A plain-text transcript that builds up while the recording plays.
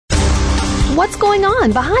What's going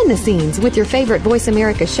on behind the scenes with your favorite Voice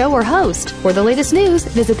America show or host? For the latest news,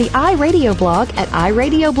 visit the iRadio blog at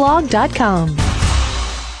iradioblog.com.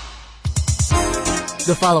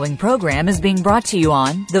 The following program is being brought to you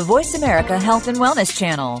on the Voice America Health and Wellness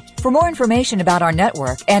Channel. For more information about our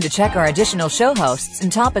network and to check our additional show hosts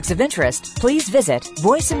and topics of interest, please visit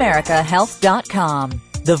voiceamericahealth.com.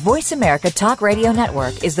 The Voice America Talk Radio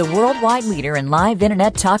Network is the worldwide leader in live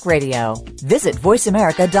Internet talk radio. Visit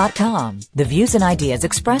voiceamerica.com. The views and ideas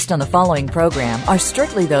expressed on the following program are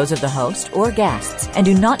strictly those of the host or guests and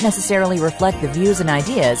do not necessarily reflect the views and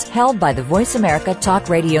ideas held by the Voice America Talk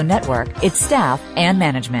Radio Network, its staff, and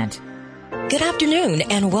management. Good afternoon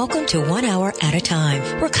and welcome to 1 Hour at a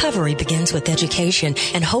Time. Recovery begins with education,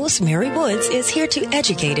 and host Mary Woods is here to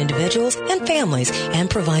educate individuals and families and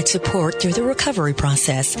provide support through the recovery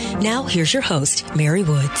process. Now here's your host, Mary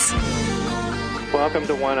Woods. Welcome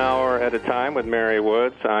to 1 Hour at a Time with Mary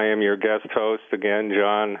Woods. I am your guest host again,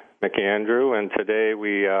 John McAndrew, and today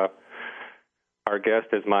our guest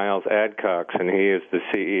is Miles Adcox, and he is the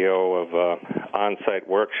CEO of Onsite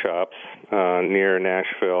Workshops near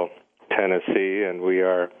Nashville, Tennessee, and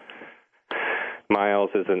Miles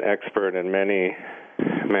is an expert in many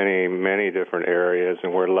different areas,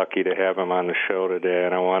 and we're lucky to have him on the show today.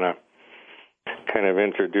 And I want to kind of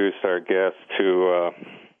introduce our guest to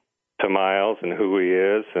Miles and who he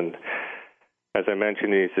is. And as I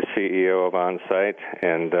mentioned, he's the CEO of Onsite,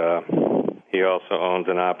 and he also owns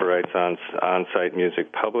and operates Onsite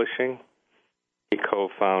Music Publishing. He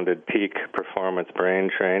co-founded Peak Performance Brain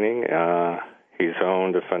Training. He's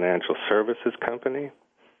owned a financial services company.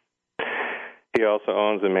 He also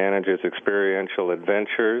owns and manages Experiential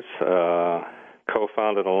Adventures,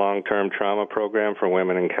 co-founded a long-term trauma program for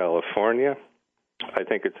women in California. I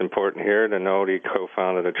think it's important here to note he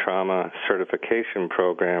co-founded a trauma certification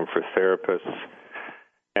program for therapists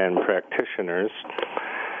and practitioners,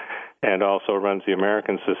 and also runs the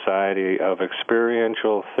American Society of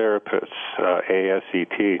Experiential Therapists,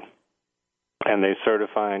 ASET. And they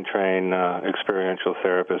certify and train experiential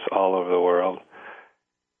therapists all over the world.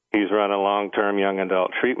 He's run a long-term young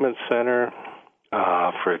adult treatment center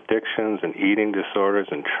for addictions and eating disorders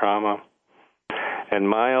and trauma. And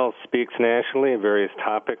Miles speaks nationally on various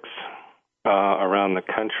topics around the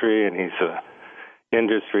country, and he's an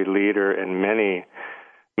industry leader in many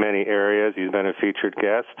areas. He's been a featured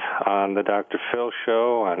guest on the Dr. Phil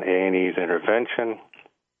Show, on A&E's Intervention.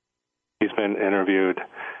 He's been interviewed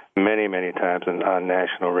many times on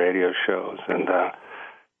national radio shows, and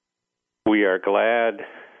we are glad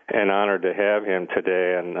and honored to have him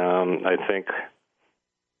today. And I think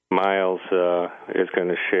Miles is going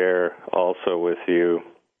to share also with you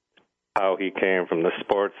how he came from the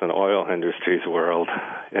sports and oil industries world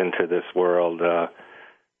into this world that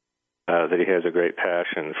he has a great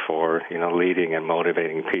passion for, leading and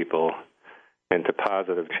motivating people into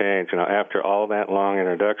positive change. After all that long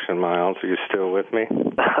introduction, Miles, are you still with me?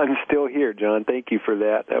 I'm still here, John. Thank you for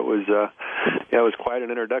that. That was quite an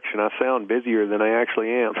introduction. I sound busier than I actually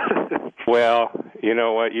am. Well, you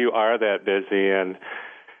know what? You are that busy, and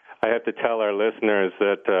I have to tell our listeners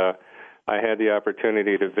that I had the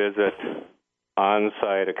opportunity to visit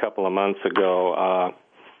Onsite a couple of months ago.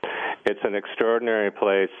 It's an extraordinary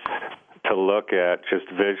place to look at just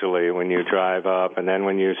visually when you drive up, and then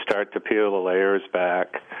when you start to peel the layers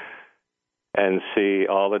back and see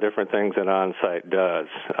all the different things that Onsite does,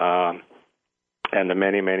 and the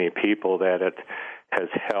many people that it has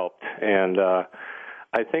helped. And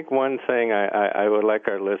I think one thing I would like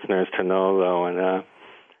our listeners to know, though, and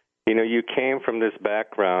you came from this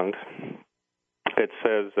background. It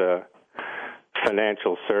says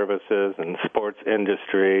financial services and sports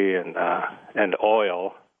industry and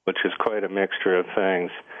oil, which is quite a mixture of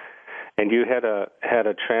things. And you had a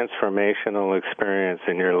transformational experience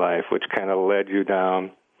in your life, which kind of led you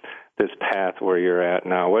down this path where you're at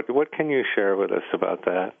now. What can you share with us about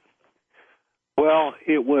that? Well,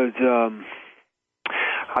 it was.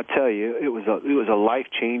 I'll tell you, it was a life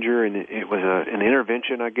changer, and it was an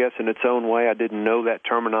intervention, I guess, in its own way. I didn't know that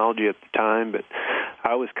terminology at the time, but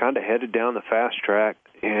I was kind of headed down the fast track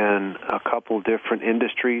in a couple different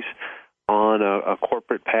industries on a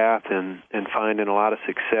corporate path and finding a lot of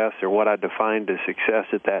success, or what I defined as success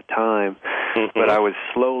at that time. Mm-hmm. But I was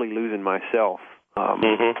slowly losing myself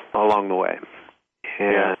along the way.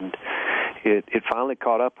 And it finally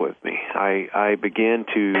caught up with me. I began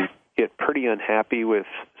to get pretty unhappy with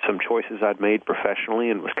some choices I'd made professionally,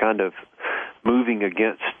 and was kind of moving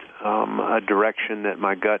against a direction that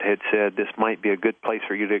my gut had said this might be a good place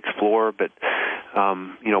for you to explore, but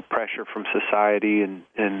pressure from society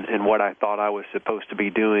and what I thought I was supposed to be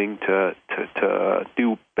doing to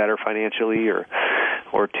do better financially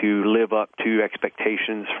or to live up to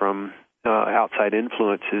expectations from outside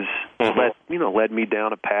influences led me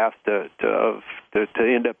down a path to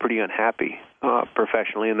end up pretty unhappy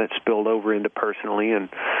professionally, and that spilled over into personally, and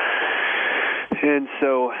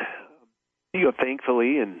so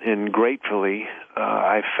thankfully and gratefully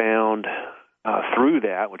I found through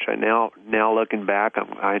that, which I now looking back,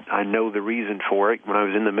 I know the reason for it. When I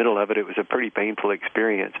was in the middle of it, it was a pretty painful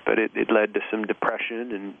experience, but it led to some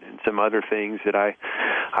depression and some other things that I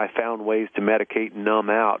found ways to medicate and numb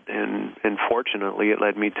out, and fortunately it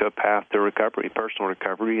led me to a path to recovery, personal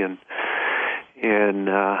recovery, and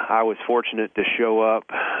I was fortunate to show up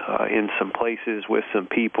in some places with some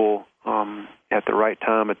people at the right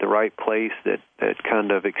time, at the right place that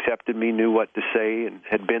kind of accepted me, knew what to say, and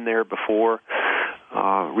had been there before,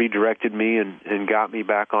 redirected me and got me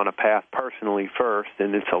back on a path personally first,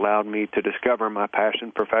 and it's allowed me to discover my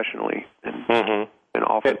passion professionally, and been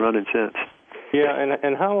off and running since. Yeah,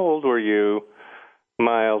 and how old were you,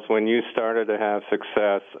 Miles, when you started to have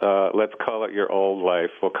success? Let's call it your old life.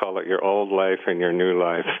 We'll call it your old life and your new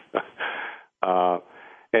life.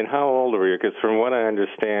 And how old were you? Because from what I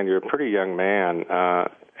understand, you're a pretty young man,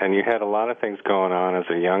 and you had a lot of things going on as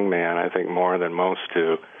a young man, I think more than most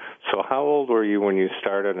do. So how old were you when you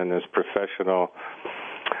started in this professional,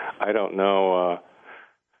 I don't know,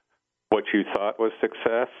 what you thought was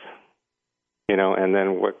success? And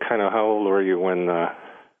then how old were you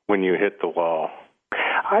when you hit the wall?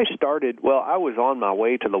 I was on my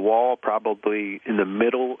way to the wall, probably in the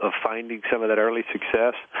middle of finding some of that early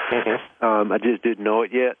success. I just didn't know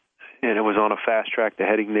it yet, and it was on a fast track to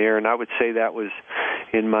heading there, and I would say that was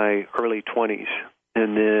in my early 20s.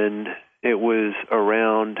 And then it was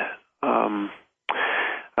around,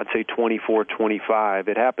 I'd say 24, 25.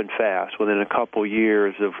 It happened fast, within a couple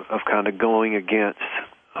years of kind of going against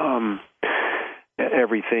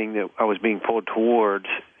everything that I was being pulled towards.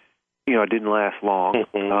 It didn't last long.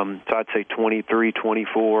 So I'd say 23,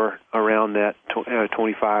 24, around that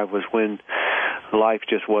 25 was when life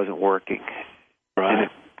just wasn't working. Right.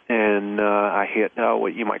 And I hit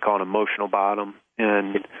what you might call an emotional bottom.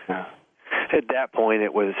 And at that point,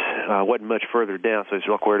 it wasn't much further down. So it's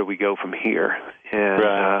like, where do we go from here? And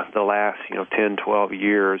the last 10, 12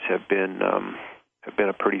 years have been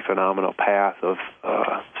a pretty phenomenal path of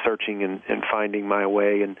searching and finding my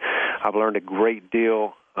way. And I've learned a great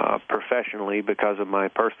deal professionally because of my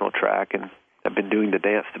personal track, and I've been doing the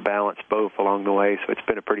dance to balance both along the way, so it's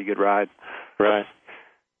been a pretty good ride. Right.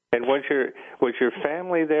 And was your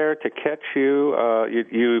family there to catch you?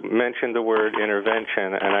 You mentioned the word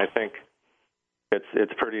intervention, and I think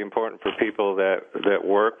it's pretty important for people that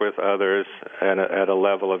work with others at a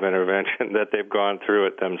level of intervention that they've gone through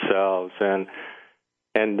it themselves. And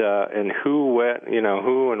who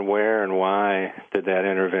and where and why did that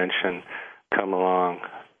intervention come along?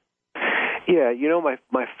 Yeah,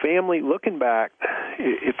 my family, looking back,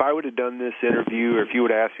 if I would have done this interview, or if you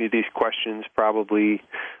would ask me these questions probably,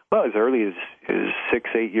 as early as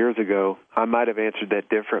 6-8 years ago, I might have answered that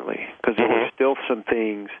differently, because there were still some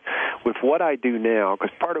things with what I do now,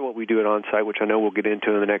 because part of what we do at Onsite, which I know we'll get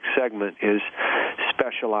into in the next segment, is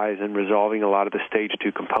specialize in resolving a lot of the stage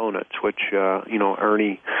 2 components, which,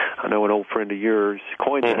 Ernie, I know an old friend of yours,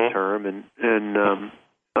 coined that term, and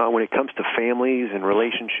when it comes to families and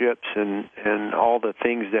relationships and all the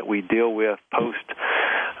things that we deal with post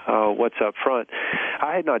what's up front,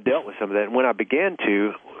 I had not dealt with some of that. And when I began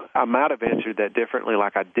to, I might have answered that differently,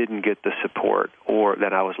 like I didn't get the support or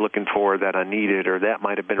that I was looking for that I needed, or that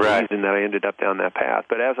might have been a reason that I ended up down that path.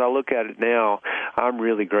 But as I look at it now, I'm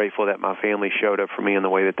really grateful that my family showed up for me in the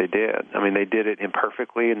way that they did. I mean, they did it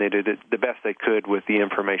imperfectly, and they did it the best they could with the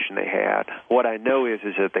information they had. What I know is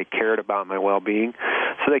that they cared about my well-being,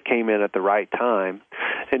 so they came in at the right time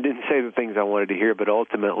and didn't say the things I wanted to hear, but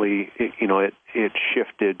ultimately, it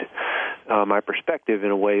shifted my perspective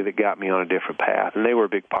in a way that got me on a different path, and they were a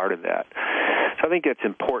big part of that. So I think it's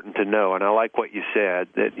important to know, and I like what you said,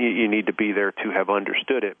 that you need to be there to have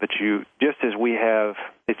understood it, but just as we have,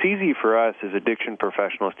 it's easy for us as addiction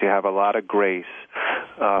professionals to have a lot of grace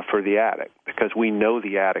for the addict, because we know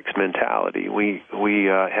the addict's mentality. We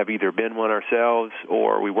have either been one ourselves,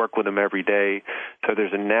 or we work with them every day, so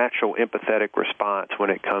there's a natural empathetic response when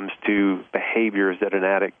it comes to behaviors that an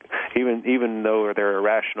addict, even though they're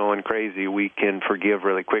irrational and crazy, we can forgive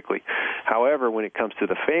really quickly. However, when it comes to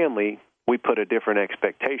the family, we put a different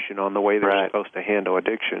expectation on the way they're supposed to handle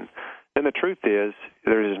addiction. And the truth is,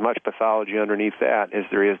 there's as much pathology underneath that as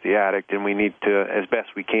there is the addict, and we need to, as best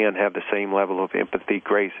we can, have the same level of empathy,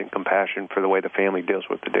 grace, and compassion for the way the family deals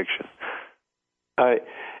with addiction.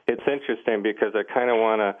 It's interesting because I kind of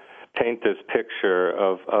want to paint this picture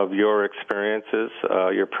of your experiences,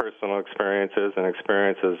 your personal experiences and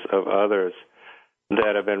experiences of others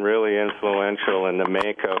that have been really influential in the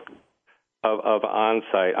makeup of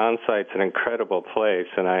Onsite. Onsite's an incredible place,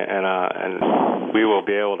 and we will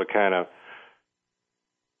be able to kind of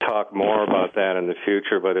talk more about that in the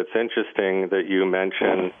future, but it's interesting that you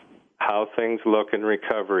mentioned how things look in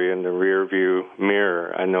recovery in the rearview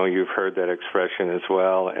mirror. I know you've heard that expression as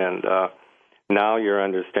well, and now your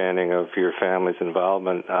understanding of your family's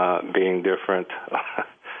involvement being different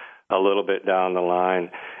a little bit down the line.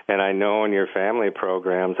 And I know in your family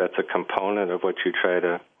programs that's a component of what you try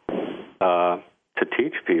to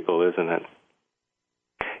teach people, isn't it?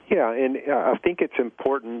 Yeah, and I think it's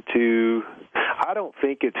important I don't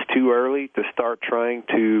think it's too early to start trying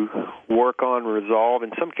to work on, resolve,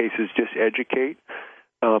 in some cases just educate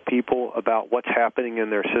people about what's happening in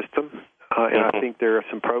their system. And I think there are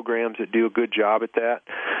some programs that do a good job at that.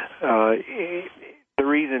 The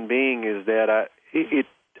reason being is that it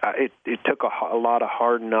took a lot of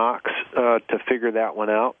hard knocks to figure that one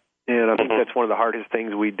out. And I think that's one of the hardest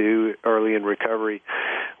things we do early in recovery,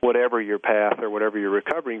 whatever your path or whatever you're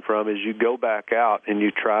recovering from, is you go back out and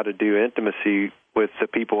you try to do intimacy with the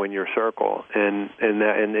people in your circle. And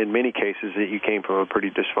in many cases, you came from a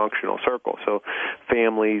pretty dysfunctional circle. So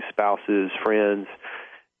families, spouses, friends.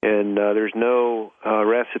 And there's no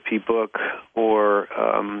recipe book or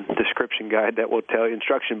description guide that will tell you,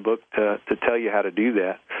 instruction book to tell you how to do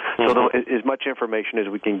that. So as much information as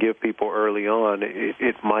we can give people early on,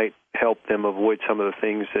 it might help them avoid some of the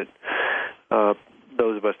things that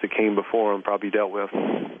those of us that came before them probably dealt with.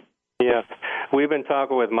 Yeah. We've been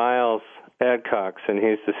talking with Miles Adcox, and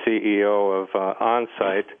he's the CEO of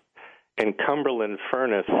Onsite in Cumberland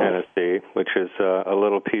Furnace, Tennessee, which is a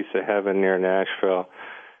little piece of heaven near Nashville.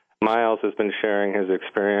 Miles has been sharing his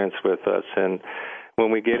experience with us, and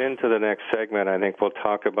when we get into the next segment, I think we'll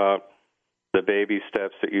talk about the baby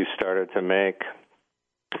steps that you started to make,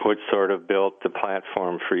 which sort of built the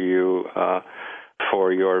platform for you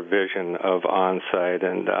for your vision of Onsite.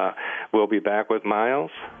 And we'll be back with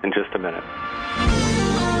Miles in just a minute.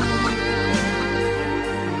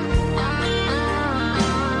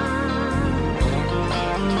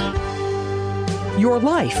 Your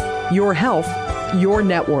life, your health, your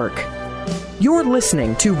network. You're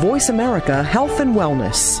listening to Voice America Health and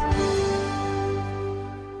Wellness.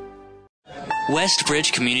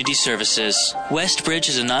 Westbridge Community Services. Westbridge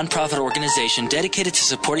is a nonprofit organization dedicated to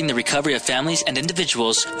supporting the recovery of families and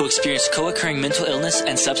individuals who experience co-occurring mental illness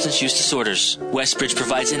and substance use disorders. Westbridge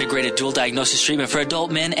provides integrated dual diagnosis treatment for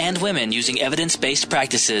adult men and women using evidence-based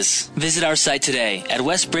practices. Visit our site today at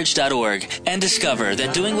westbridge.org and discover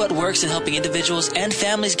that doing what works in helping individuals and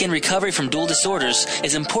families gain recovery from dual disorders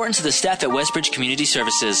is important to the staff at Westbridge Community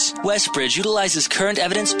Services. Westbridge utilizes current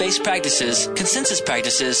evidence-based practices, consensus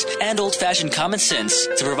practices, and old-fashioned common sense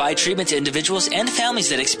to provide treatment to individuals and families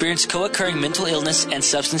that experience co-occurring mental illness and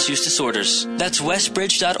substance use disorders. That's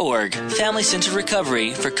westbridge.org, family-centered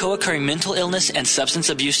recovery for co-occurring mental illness and substance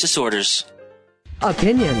abuse disorders.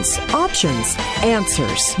 Opinions, options,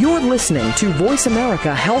 answers. You're listening to Voice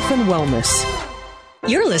America Health and Wellness.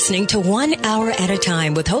 You're listening to 1 Hour at a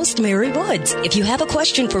Time with host Mary Woods. If you have a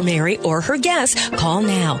question for Mary or her guest, call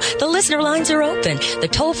now. The listener lines are open. The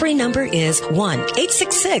toll-free number is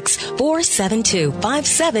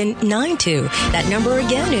 1-866-472-5792. That number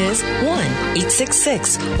again is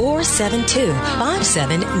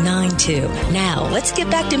 1-866-472-5792. Now, let's get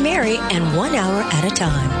back to Mary and 1 Hour at a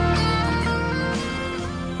Time.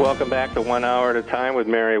 Welcome back to 1 Hour at a Time with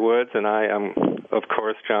Mary Woods, and I am, of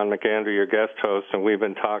course, John McAndrew, your guest host, and we've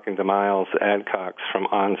been talking to Miles Adcox from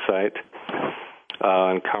Onsite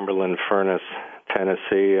in Cumberland Furnace,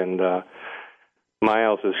 Tennessee, and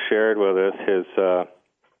Miles has shared with us his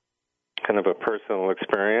kind of a personal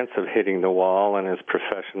experience of hitting the wall in his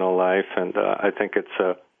professional life, and I think it's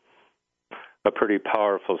a pretty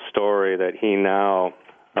powerful story that he now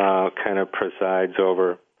kind of presides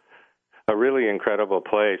over a really incredible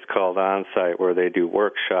place called Onsite where they do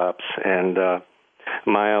workshops. And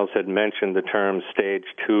Miles had mentioned the term Stage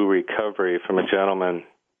 2 recovery from a gentleman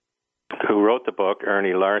who wrote the book,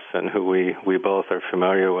 Ernie Larson, who we both are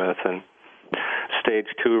familiar with. And Stage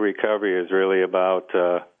 2 recovery is really about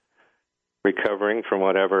recovering from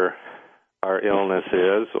whatever our illness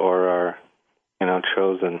is or our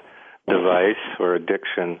chosen device or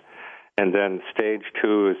addiction. And then Stage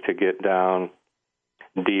 2 is to get down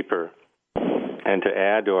deeper and to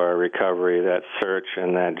add to our recovery, that search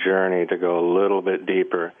and that journey to go a little bit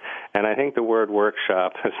deeper. And I think the word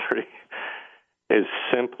workshop is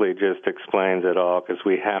simply just explains it all, because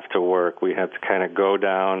we have to work. We have to kind of go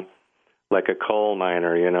down like a coal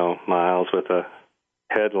miner, Miles, with a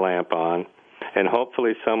headlamp on, and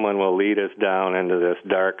hopefully someone will lead us down into this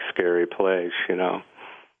dark, scary place, Sure.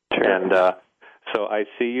 And so I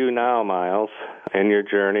see you now, Miles, in your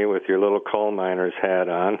journey with your little coal miner's hat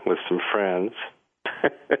on with some friends.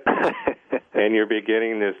 And you're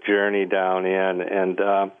beginning this journey down in. And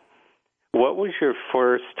what was your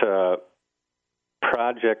first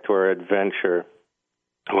project or adventure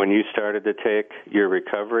when you started to take your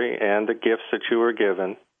recovery and the gifts that you were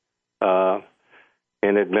given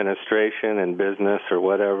in administration and business or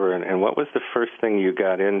whatever? And what was the first thing you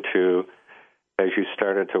got into as you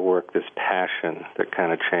started to work this passion that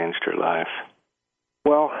kind of changed your life?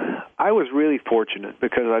 Well, I was really fortunate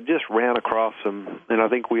because I just ran across them, and I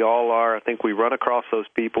think we all are. I think we run across those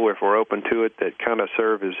people, if we're open to it, that kind of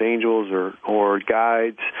serve as angels or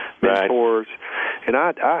guides, mentors. Right. And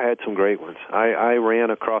I had some great ones. I ran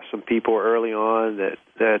across some people early on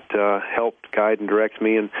that helped guide and direct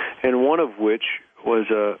me, and one of which was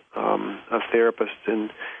a therapist,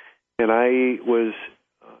 and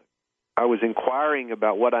I was inquiring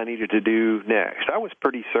about what I needed to do next. I was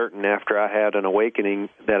pretty certain after I had an awakening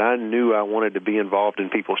that I knew I wanted to be involved in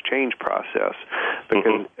people's change process,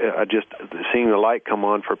 because I just seeing the light come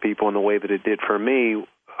on for people in the way that it did for me,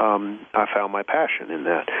 I found my passion in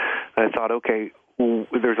that. And I thought, okay,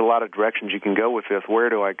 there's a lot of directions you can go with this. Where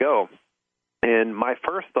do I go? And my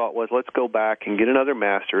first thought was, let's go back and get another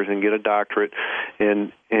master's and get a doctorate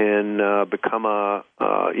and become I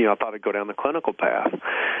thought I'd go down the clinical path.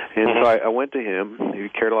 And so I went to him. He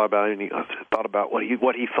cared a lot about it, and he thought about what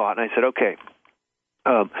he thought. And I said, okay,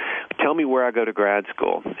 tell me where I go to grad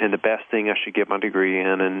school and the best thing I should get my degree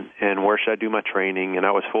in, and where should I do my training. And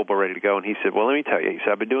I was full ready to go. And he said, well, let me tell you. He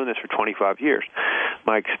said, I've been doing this for 25 years.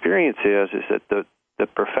 My experience is that the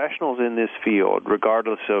professionals in this field,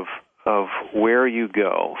 regardless of where you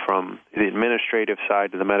go, from the administrative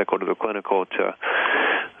side to the medical to the clinical to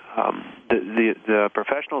the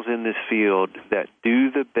professionals in this field that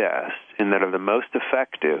do the best and that are the most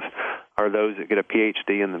effective are those that get a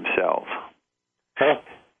PhD in themselves.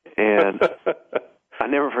 And I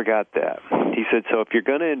never forgot that. He said, so if you're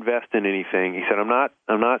going to invest in anything, he said, I'm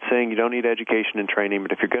not saying you don't need education and training,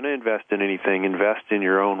 but if you're going to invest in anything, invest in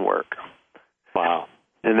your own work. Wow.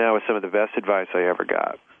 And that was some of the best advice I ever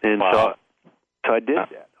got. And wow. So I did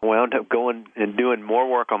that. I wound up going and doing more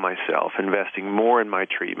work on myself, investing more in my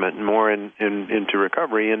treatment and more into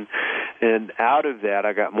recovery. And out of that,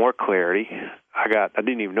 I got more clarity. I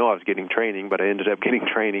didn't even know I was getting training, but I ended up getting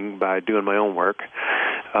training by doing my own work.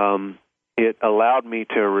 It allowed me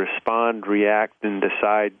to respond, react, and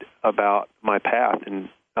decide about my path and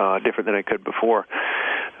different than I could before.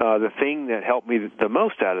 The thing that helped me the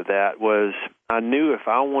most out of that was I knew if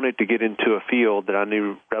I wanted to get into a field that I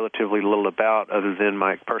knew relatively little about other than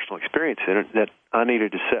my personal experience in it, that I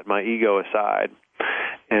needed to set my ego aside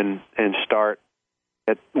and start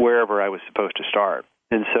at wherever I was supposed to start.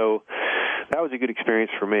 And so that was a good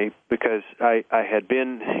experience for me because I had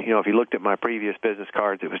been, if you looked at my previous business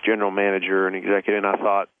cards, it was general manager and executive, and I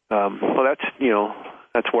thought, well,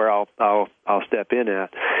 that's where I'll step in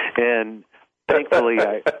at. And thankfully,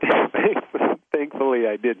 I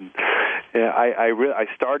didn't. I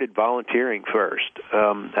started volunteering first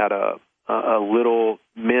at a little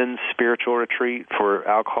men's spiritual retreat for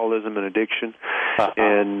alcoholism and addiction,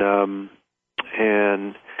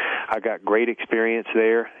 and I got great experience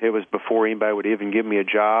there. It was before anybody would even give me a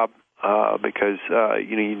job because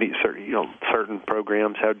you need certain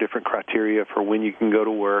programs have different criteria for when you can go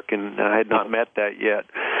to work, and I had not met that yet.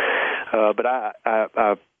 But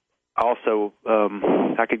I also,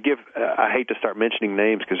 I could give, I hate to start mentioning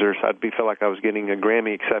names because I'd feel like I was getting a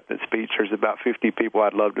Grammy acceptance speech. There's about 50 people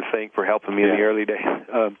I'd love to thank for helping me in the early days.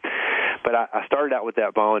 But I started out with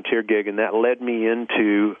that volunteer gig, and that led me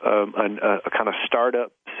into a kind of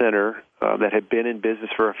startup center that had been in business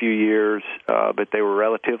for a few years, but they were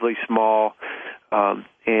relatively small.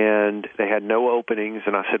 And they had no openings,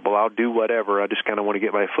 and I said, well, I'll do whatever. I just kind of want to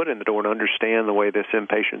get my foot in the door and understand the way this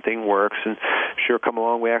inpatient thing works. And sure, come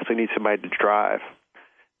along, we actually need somebody to drive.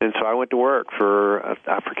 And so I went to work for,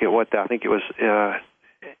 I forget what, I think it was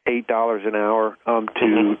 $8 an hour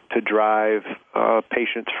to drive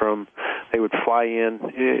patients from, they would fly in,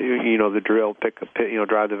 the drill,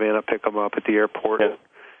 drive the van up, pick them up at the airport. Yeah.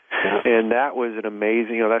 And that was an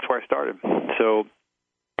amazing, that's where I started. So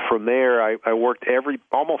from there, I worked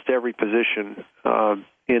almost every position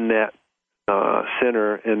in that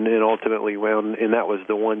center, and then ultimately and that was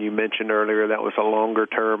the one you mentioned earlier. That was a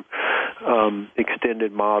longer-term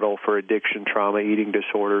extended model for addiction, trauma, eating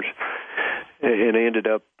disorders, and I ended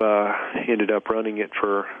up running it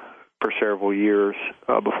for for several years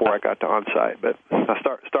before I got to Onsite. But I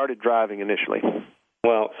started driving initially.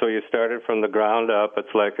 Well, so you started from the ground up.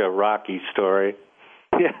 It's like a Rocky story,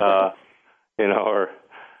 Yeah.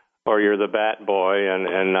 Or you're the bat boy,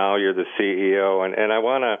 and now you're the CEO. And I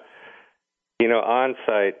want to,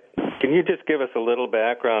 Onsite, can you just give us a little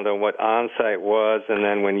background on what Onsite was, and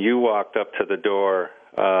then when you walked up to the door,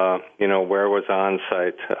 where was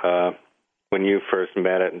Onsite when you first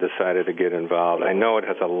met it and decided to get involved? I know it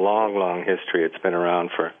has a long, long history. It's been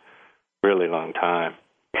around for a really long time.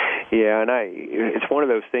 Yeah, and it's one of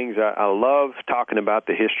those things, I love talking about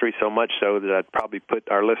the history so much so that I'd probably put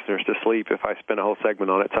our listeners to sleep if I spent a whole segment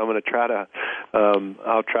on it. So I'm going to try to,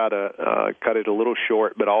 I'll try to cut it a little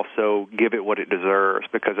short, but also give it what it deserves,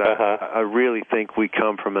 because I really think we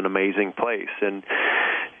come from an amazing place. And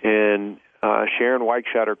Sharon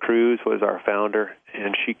Weichschatter Cruz was our founder,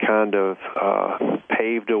 and she kind of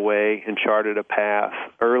paved a way and charted a path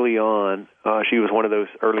early on. She was one of those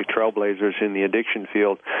early trailblazers in the addiction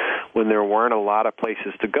field when there weren't a lot of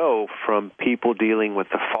places to go from people dealing with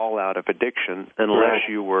the fallout of addiction unless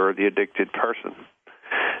you were the addicted person.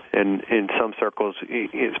 And in some circles,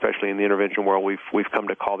 especially in the intervention world, we've come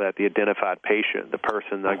to call that the identified patient, the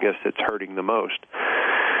person, I guess, that's hurting the most.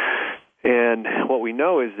 And what we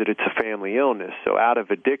know is that it's a family illness. So out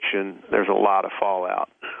of addiction, there's a lot of fallout,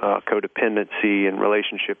 codependency and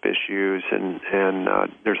relationship issues, and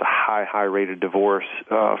there's a high rate of divorce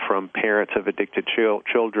from parents of addicted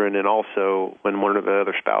children, and also when one of the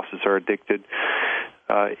other spouses are addicted.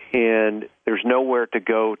 And there's nowhere to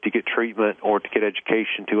go to get treatment or to get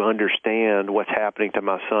education to understand what's happening to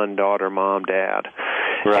my son, daughter, mom, dad.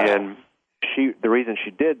 Right. And the reason she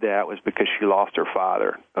did that was because she lost her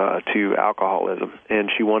father to alcoholism, and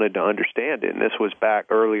she wanted to understand it. And this was back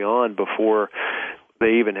early on before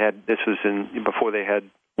they even had. Before they had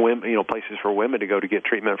women, places for women to go to get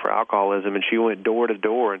treatment for alcoholism. And she went door to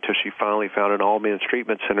door until she finally found an all-men's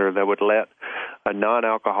treatment center that would let a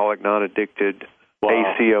non-alcoholic, non-addicted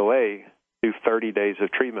ACOA do 30 days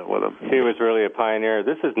of treatment with them. She was really a pioneer.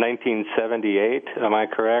 This is 1978. Am I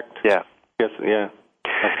correct? Yeah. Yes. Yeah.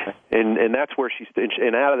 Okay. And that's where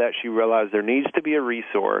and out of that she realized there needs to be a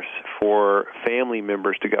resource for family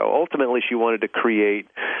members to go. Ultimately, she wanted to create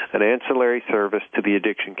an ancillary service to the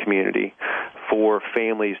addiction community for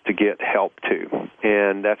families to get help to.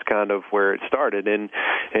 And that's kind of where it started. And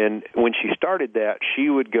when she started that, she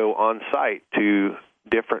would go on site to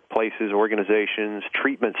different places, organizations,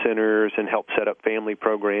 treatment centers, and help set up family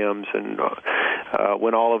programs, and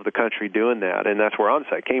went all over the country doing that. And that's where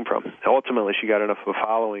Onsite came from. Ultimately, she got enough of a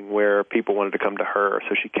following where people wanted to come to her.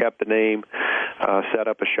 So she kept the name, set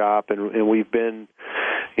up a shop, and we've been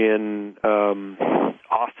in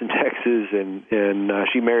Austin, Texas, and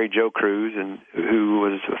she married Joe Cruz, who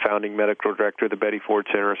was a founding medical director of the Betty Ford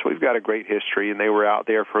Center. So we've got a great history, and they were out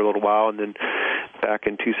there for a little while, and then back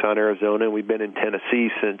in Tucson, Arizona, and we've been in Tennessee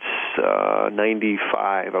since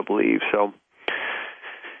 95, I believe. So,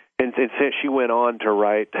 and since she went on to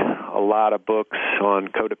write a lot of books on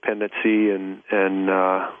codependency and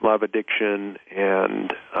love addiction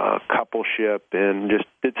and coupleship, and just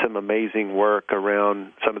did some amazing work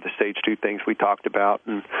around some of the stage 2 things we talked about,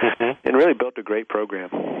 and really built a great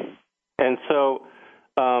program. And so,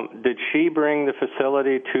 did she bring the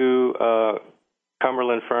facility to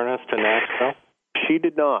Cumberland Furnace to Nashville? She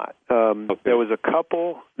did not. There was a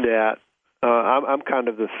couple that I'm kind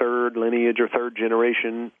of the third lineage or third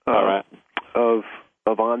generation of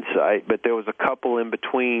Onsite, but there was a couple in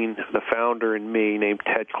between the founder and me named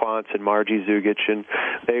Ted Klontz and Margie Zugich, and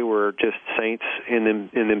they were just saints in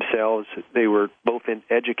themselves. They were both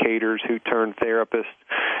educators who turned therapists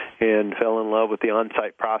and fell in love with the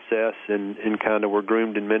Onsite process, and kind of were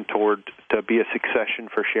groomed and mentored to be a succession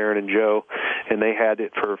for Sharon and Joe, and they had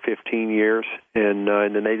it for 15 years, and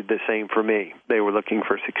then they did the same for me. They were looking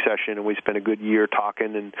for succession, and we spent a good year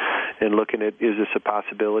talking and looking at, is this a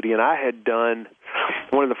possibility? And I had done,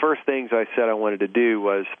 one of the first things I said I wanted to do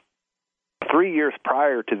was, 3 years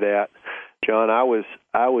prior to that, John, I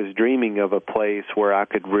was dreaming of a place where I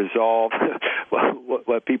could resolve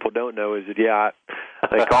what people don't know is that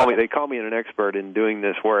they call me an expert in doing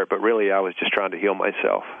this work, but really I was just trying to heal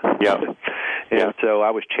myself. So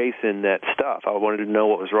I was chasing that stuff. I wanted to know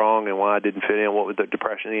what was wrong and why I didn't fit in, what was the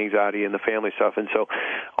depression, the anxiety, and the family stuff. And so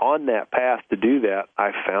on that path to do that,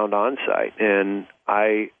 I found Onsite, and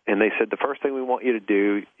they said the first thing we want you to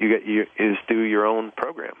do is do your own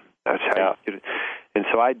program. That's how you get it. And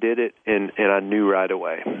so I did it, and I knew right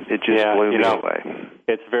away. It just blew me away.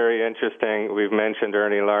 It's very interesting. We've mentioned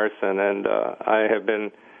Ernie Larson, and I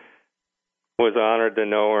was honored to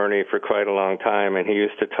know Ernie for quite a long time, and he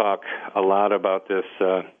used to talk a lot about this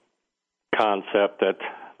concept that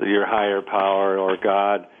your higher power or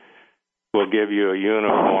God will give you a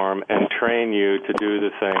uniform and train you to do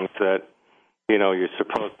the things that, you're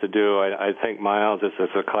supposed to do. I think, Miles, this is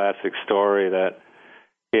a classic story that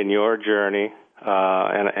in your journey,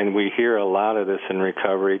 and we hear a lot of this in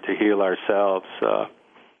recovery to heal ourselves,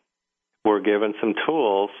 we're given some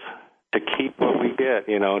tools to keep what we get,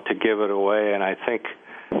 to give it away. And I think,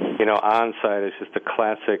 Onsite is just a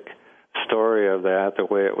classic story of that, the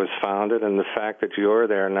way it was founded and the fact that you're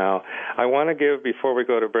there now. I want to give, before we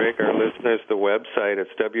go to break, our listeners the website.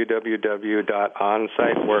 It's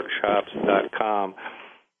www.onsiteworkshops.com.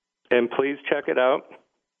 And please check it out,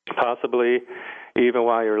 possibly even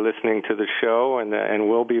while you're listening to the show. And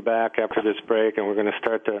we'll be back after this break, and we're going to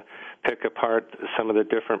start to pick apart some of the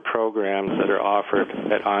different programs that are offered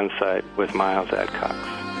at Onsite with Miles Adcox.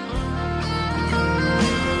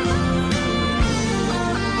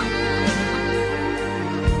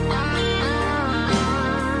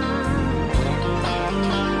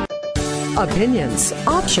 Opinions,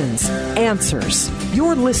 options, answers.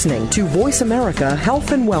 You're listening to Voice America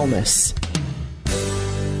Health and Wellness.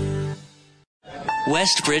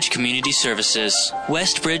 Westbridge Community Services.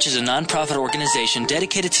 Westbridge is a nonprofit organization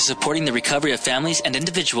dedicated to supporting the recovery of families and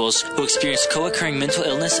individuals who experience co-occurring mental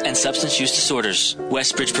illness and substance use disorders.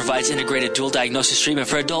 Westbridge provides integrated dual diagnosis treatment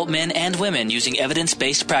for adult men and women using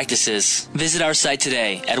evidence-based practices. Visit our site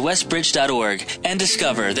today at westbridge.org and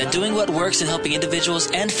discover that doing what works in helping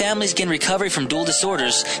individuals and families gain recovery from dual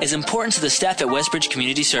disorders is important to the staff at Westbridge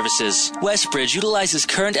Community Services. Westbridge utilizes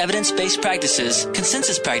current evidence-based practices,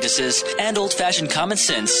 consensus practices, and old-fashioned common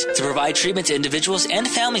sense to provide treatment to individuals and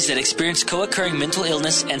families that experience co-occurring mental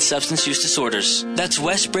illness and substance use disorders. That's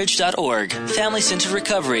westbridge.org, family-centered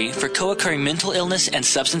recovery for co-occurring mental illness and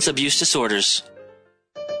substance abuse disorders.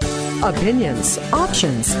 Opinions,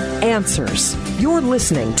 options, answers. You're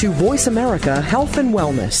listening to Voice America Health and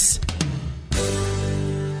Wellness.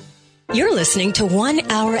 You're listening to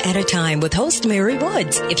 1 Hour at a Time with host Mary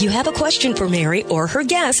Woods. If you have a question for Mary or her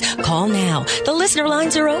guest, call now. The listener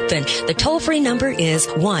lines are open. The toll-free number is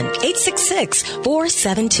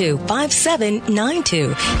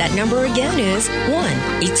 1-866-472-5792. That number again is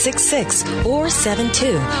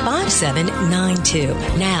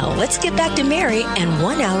 1-866-472-5792. Now, let's get back to Mary and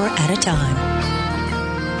 1 Hour at a Time.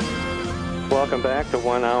 Welcome back to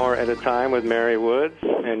 1 Hour at a Time with Mary Woods,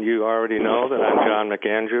 and you already know that I'm John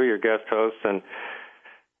McAndrew, your guest host, and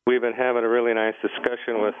we've been having a really nice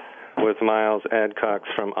discussion with Miles Adcox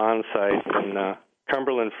from Onsite in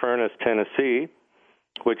Cumberland Furnace, Tennessee,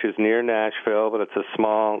 which is near Nashville, but it's a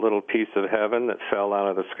small little piece of heaven that fell out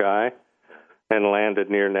of the sky and landed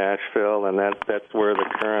near Nashville, and that's where the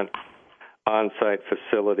current Onsite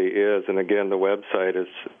facility is. And again, the website is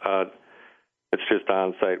it's just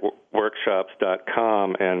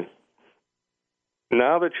onsiteworkshops.com. And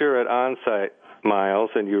now that you're at Onsite, Miles,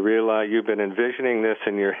 and you realize you've been envisioning this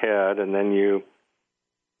in your head, and then you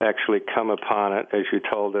actually come upon it, as you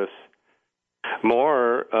told us,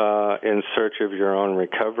 more in search of your own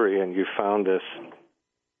recovery, and you found this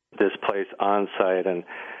place, Onsite. And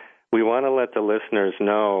we want to let the listeners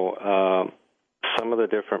know some of the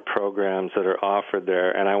different programs that are offered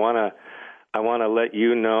there. And I want to let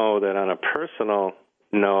you know that on a personal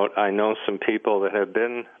note, I know some people that have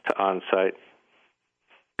been to Onsite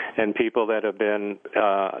and people that have been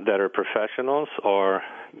that are professionals or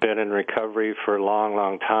been in recovery for a long,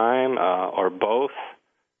 long time, or both,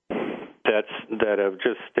 that have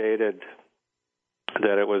just stated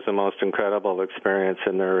that it was the most incredible experience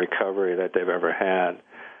in their recovery that they've ever had,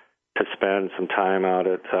 to spend some time out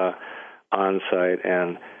at Onsite.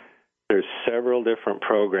 And there's several different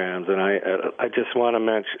programs, and I just want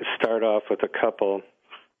to start off with a couple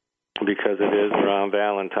because it is around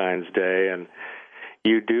Valentine's Day, and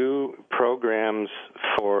you do programs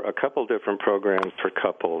for a couple different programs for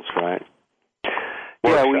couples, right?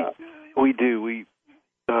 Yeah, we do. We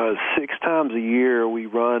 6 times a year we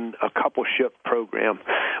run a coupleship program,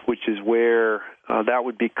 which is where that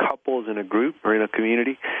would be couples in a group or in a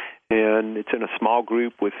community. And it's in a small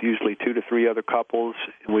group with usually 2 to 3 other couples.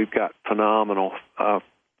 And we've got phenomenal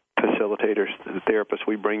facilitators, the therapists.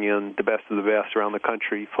 We bring in the best of the best around the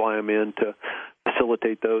country, fly them in to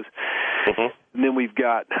facilitate those. Mm-hmm. And then we've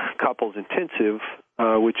got couples intensive,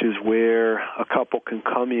 which is where a couple can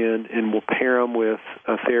come in and we'll pair them with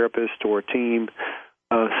a therapist or a team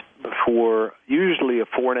for usually a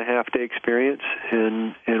 4.5-day experience,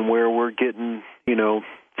 and where we're getting,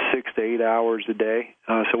 6 to 8 hours a day.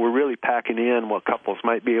 So we're really packing in what couples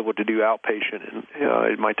might be able to do outpatient, and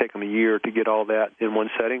it might take them a year to get all that in one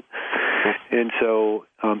setting. And so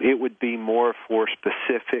it would be more for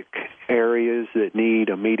specific areas that need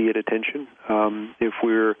immediate attention. If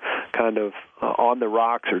we're kind of on the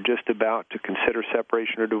rocks or just about to consider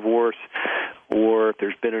separation or divorce, or if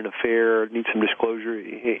there's been an affair, needs some disclosure,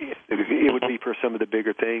 it would be for some of the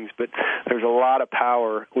bigger things. But there's a lot of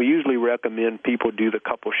power. We usually recommend people do the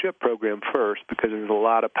coupleship program first because there's a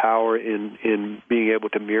lot of power in being able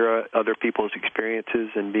to mirror other people's experiences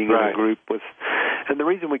and being in a group with. And the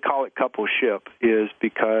reason we call it coupleship is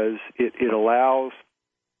because it allows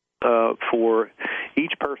for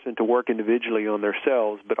each person to work individually on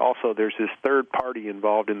themselves, but also there's this third party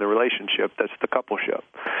involved in the relationship. That's the coupleship.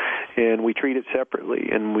 And we treat it separately,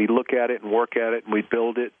 and we look at it and work at it, and we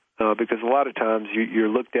build it, because a lot of times you're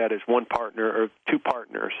looked at as one partner or two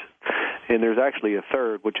partners, and there's actually a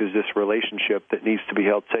third, which is this relationship that needs to be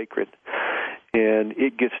held sacred. And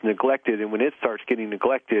it gets neglected, and when it starts getting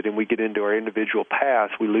neglected and we get into our individual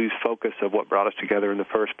paths, we lose focus of what brought us together in the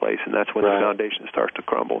first place, and that's when the foundation starts to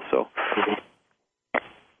crumble. So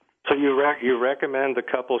you recommend the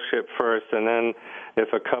coupleship first, and then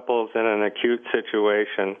if a couple's in an acute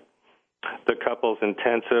situation, the couples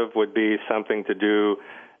intensive would be something to do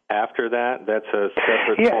after that? That's a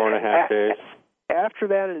separate 4.5 days? After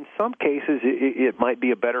that, in some cases, it might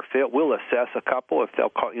be a better fit. We'll assess a couple if they'll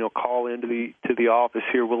call into the office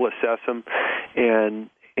here. We'll assess them and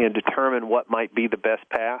determine what might be the best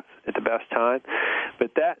path at the best time.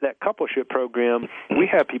 But that coupleship program, we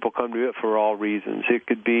have people come to it for all reasons. It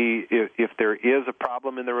could be if there is a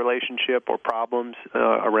problem in the relationship or problems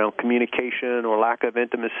around communication or lack of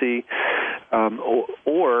intimacy,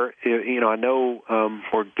 or I know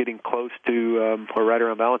we're getting close to we're right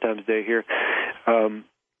around Valentine's Day here.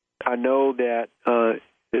 I know that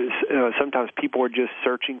sometimes people are just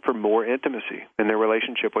searching for more intimacy in their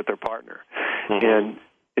relationship with their partner, and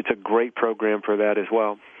it's a great program for that as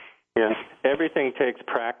well. Yeah, everything takes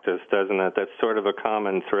practice, doesn't it? That's sort of a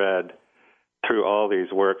common thread through all these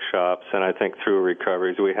workshops, and I think through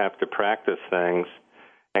recoveries we have to practice things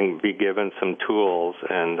and be given some tools.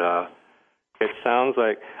 And it sounds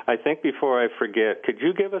like, I think before I forget, could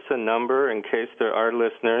you give us a number in case there are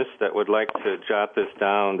listeners that would like to jot this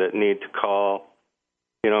down that need to call?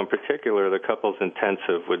 In particular, the couples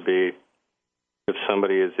intensive would be if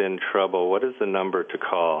somebody is in trouble. What is the number to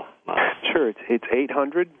call? Sure, it's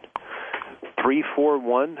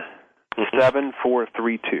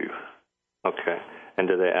 800-341-7432. Okay. And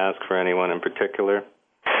do they ask for anyone in particular?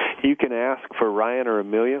 You can ask for Ryan or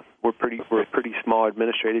Amelia. We're a pretty small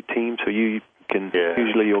administrative team, so you can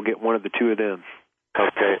usually you'll get one of the two of them.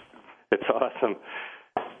 Okay, it's awesome.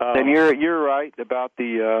 And you're right about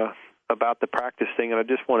the practice thing, and I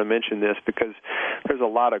just want to mention this because there's a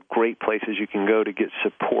lot of great places you can go to get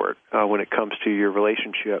support when it comes to your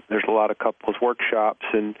relationship. There's a lot of couples workshops,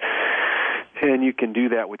 and you can do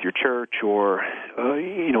that with your church or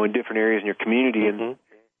in different areas in your community. And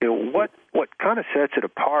what kind of sets it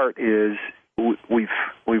apart is we've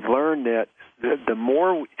learned that the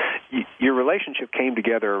more your relationship came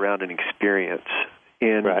together around an experience.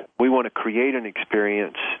 And we want to create an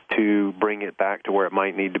experience to bring it back to where it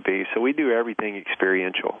might need to be. So we do everything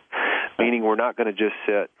experiential, meaning we're not going to just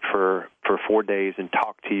sit for 4 days and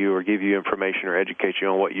talk to you or give you information or educate you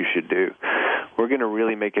on what you should do. We're going to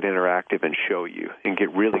really make it interactive and show you and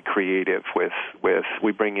get really creative with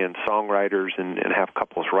we bring in songwriters and have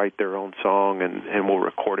couples write their own song, and we'll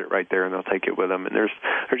record it right there, and they'll take it with them. And there's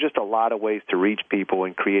just a lot of ways to reach people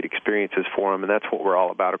and create experiences for them, and that's what we're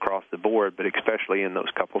all about across the board, but especially in those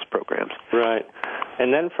couples programs. Right.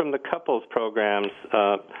 And then from the couples programs,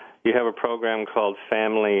 you have a program called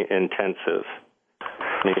Family Intensive.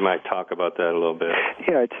 You might talk about that a little bit.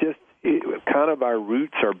 Yeah, it's just kind of our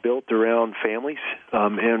roots are built around families,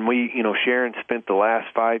 and we, Sharon spent the last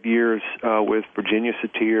 5 years with Virginia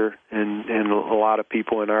Satir, and a lot of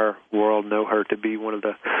people in our world know her to be one of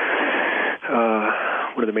the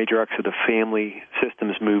matriarchs of the family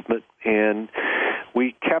systems movement, and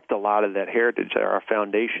we kept a lot of that heritage. Our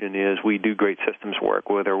foundation is we do great systems work,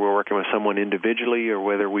 whether we're working with someone individually or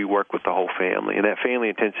whether we work with the whole family. And that family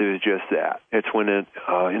intensive is just that. It's when an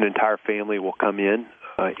entire family will come in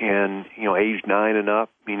and, age 9 and up,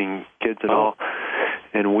 meaning kids and all,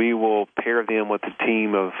 and we will pair them with a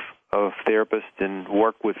team of of therapists and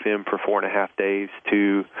work with them for 4.5 days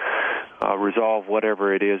to resolve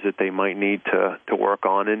whatever it is that they might need to work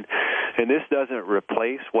on. And this doesn't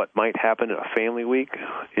replace what might happen in a family week.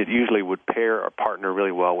 It usually would pair or partner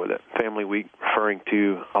really well with it. Family week, referring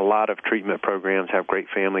to a lot of treatment programs, have great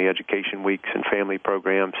family education weeks and family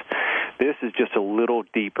programs. This is just a little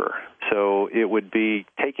deeper. So it would be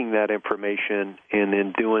taking that information and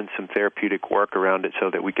then doing some therapeutic work around it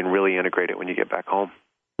so that we can really integrate it when you get back home.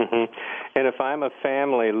 Mm-hmm. And if I'm a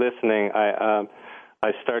family listening,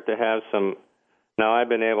 I start to have some. Now, I've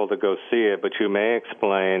been able to go see it, but you may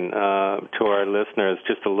explain to our listeners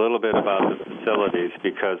just a little bit about the facilities,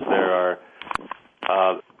 because there are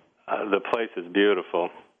the place is beautiful,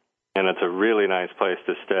 and it's a really nice place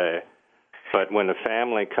to stay. But when the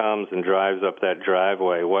family comes and drives up that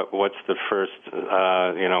driveway, what's the first,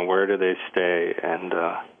 where do they stay, and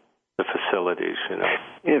the facilities,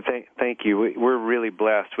 Yeah, thank you. We're really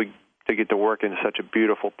blessed to get to work in such a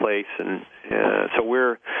beautiful place, and so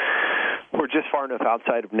we're just far enough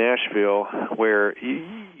outside of Nashville where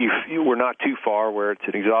we're not too far where it's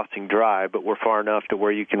an exhausting drive, but we're far enough to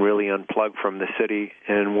where you can really unplug from the city,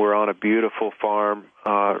 and we're on a beautiful farm,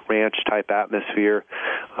 ranch-type atmosphere.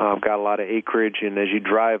 Got a lot of acreage, and as you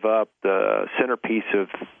drive up, the centerpiece of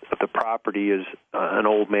the property is an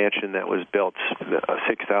old mansion that was built, a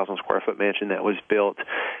 6,000-square-foot mansion that was built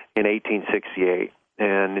in 1868.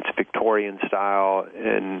 And it's Victorian style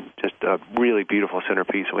and just a really beautiful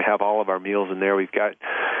centerpiece. We have all of our meals in there. We've got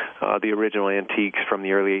the original antiques from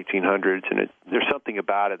the early 1800s, and there's something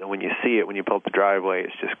about it that when you see it, when you pull up the driveway,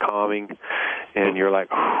 it's just calming, and you're like,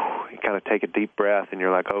 you kind of take a deep breath, and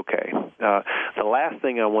you're like, okay. The last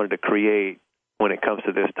thing I wanted to create when it comes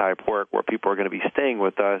to this type of work where people are going to be staying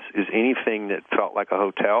with us is anything that felt like a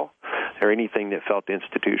hotel or anything that felt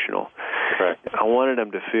institutional. Right. I wanted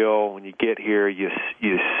them to feel when you get here,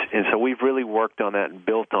 and so we've really worked on that and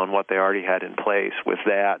built on what they already had in place with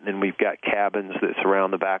that, and then we've got cabins that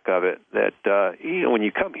surround the back of it that, when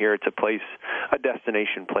you come here, it's a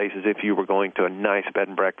destination place, as if you were going to a nice bed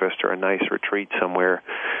and breakfast or a nice retreat somewhere,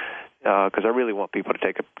 because I really want people to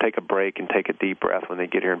take a break and take a deep breath when they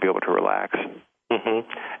get here and be able to relax. Mm-hmm.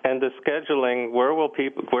 And the scheduling,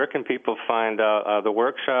 where can people find out? The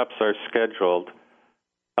workshops are scheduled.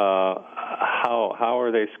 How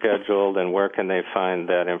are they scheduled, and where can they find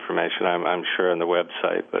that information? I'm sure on the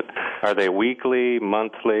website, but are they weekly,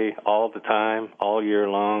 monthly, all the time, all year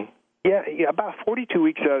long? Yeah, about 42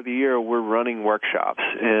 weeks out of the year, we're running workshops,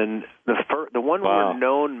 and the one Wow. we're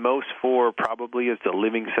known most for probably is the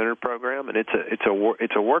Living Center program, and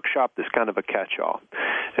it's a workshop that's kind of a catch-all,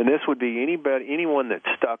 and this would be anyone that's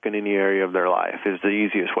stuck in any area of their life is the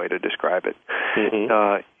easiest way to describe it.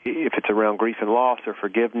 Mm-hmm. If it's around grief and loss or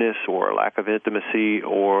forgiveness or lack of intimacy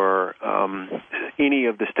or any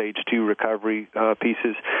of the stage 2 recovery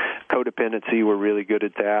pieces, codependency, we're really good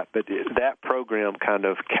at that. But that program kind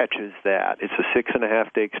of catches that. It's a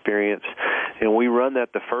 6.5-day experience, and we run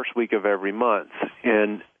that the first week of every month.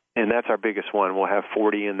 And that's our biggest one. We'll have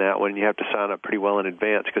 40 in that one. You have to sign up pretty well in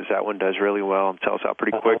advance because that one does really well and sells out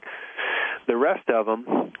pretty quick. The rest of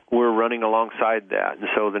them, we're running alongside that. And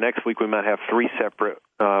so the next week we might have 3 separate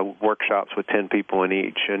workshops with 10 people in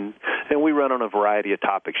each. And we run on a variety of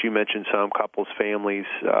topics. You mentioned some, couples, families.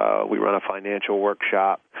 We run a financial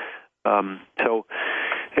workshop. So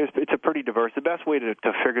it's a pretty diverse. The best way to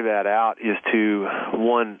figure that out is to,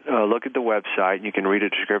 one, look at the website, and you can read a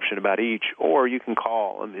description about each, or you can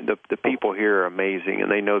call. I mean, the people here are amazing,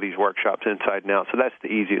 and they know these workshops inside and out. So that's the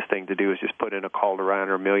easiest thing to do is just put in a call to Ryan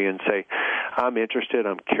or Amelia and say, I'm interested,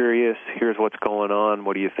 I'm curious, here's what's going on,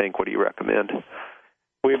 what do you think, what do you recommend?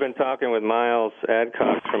 We've been talking with Miles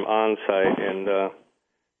Adcox from Onsite and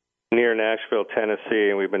near Nashville, Tennessee,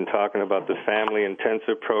 and we've been talking about the Family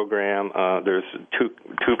Intensive Program. There's two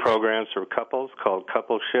programs for couples called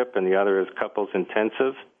Coupleship, and the other is Couples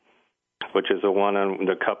Intensive, which is a one on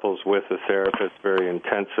the couples with a therapist, very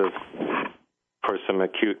intensive for some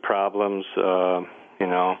acute problems.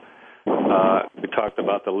 We talked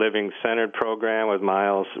about the Living Centered Program with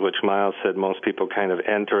Miles, which Miles said most people kind of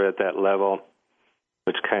enter at that level,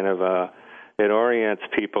 which kind of it orients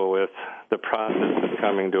people with the process of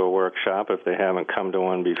coming to a workshop if they haven't come to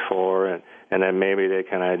one before, and then maybe they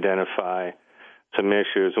can identify some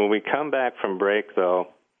issues. When we come back from break, though,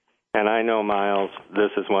 and I know Miles,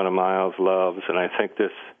 this is one of Miles' loves, and I think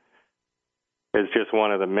this is just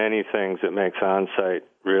one of the many things that makes Onsite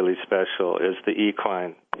really special, is the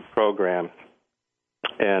equine program.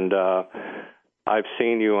 And I've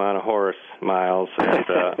seen you on a horse, Miles, and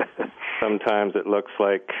sometimes it looks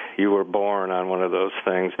like you were born on one of those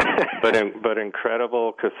things. But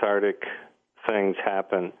incredible cathartic things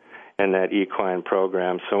happen. and that equine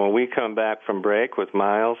program. So when we come back from break with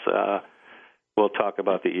Miles, we'll talk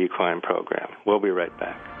about the equine program. We'll be right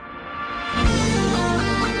back.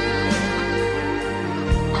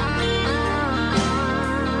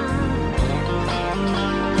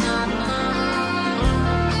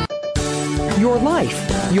 Your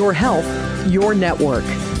life, your health, your network.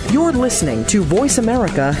 You're listening to Voice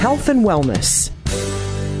America Health and Wellness.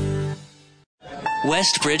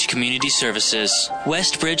 Westbridge Community Services.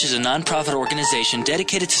 Westbridge is a nonprofit organization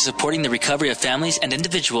dedicated to supporting the recovery of families and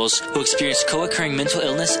individuals who experience co-occurring mental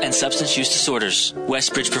illness and substance use disorders.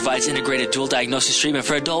 Westbridge provides integrated dual diagnosis treatment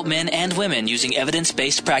for adult men and women using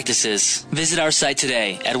evidence-based practices. Visit our site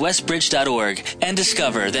today at westbridge.org and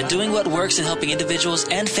discover that doing what works in helping individuals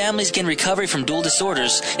and families gain recovery from dual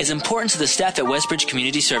disorders is important to the staff at Westbridge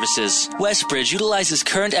Community Services. Westbridge utilizes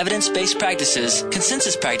current evidence-based practices,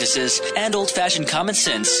 consensus practices, and old-fashioned common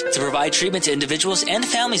sense to provide treatment to individuals and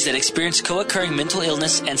families that experience co-occurring mental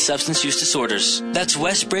illness and substance use disorders. That's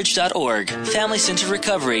westbridge.org, family-centered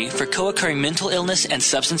recovery for co-occurring mental illness and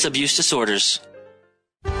substance abuse disorders.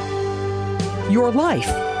 Your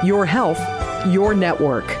life, your health, your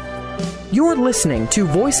network. You're listening to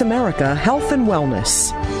Voice America Health and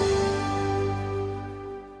Wellness.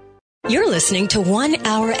 You're listening to 1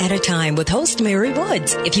 Hour at a Time with host Mary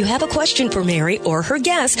Woods. If you have a question for Mary or her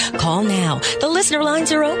guest, call now. The listener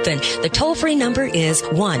lines are open. The toll-free number is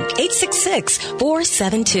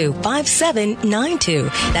 1-866-472-5792.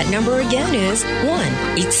 That number again is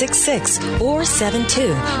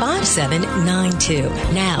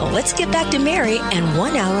 1-866-472-5792. Now, let's get back to Mary and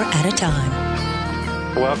 1 Hour at a Time.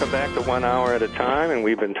 Welcome back to 1 Hour at a Time, and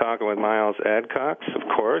we've been talking with Miles Adcox, of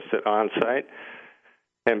course, at Onsite.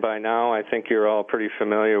 And by now, I think you're all pretty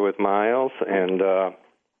familiar with Miles and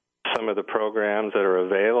some of the programs that are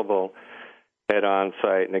available at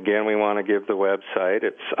Onsite. And again, we want to give the website.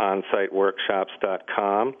 It's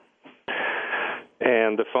onsiteworkshops.com.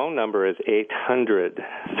 And the phone number is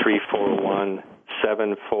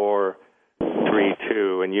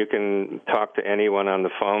 800-341-7432. And you can talk to anyone on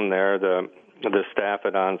the phone there. The staff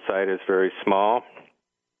at Onsite is very small,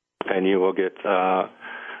 and you will get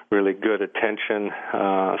really good attention,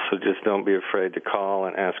 so just don't be afraid to call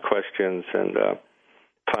and ask questions and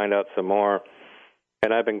find out some more.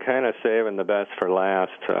 And I've been kind of saving the best for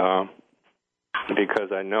last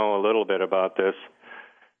because I know a little bit about this.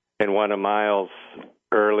 In one of Miles'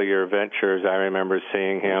 earlier ventures, I remember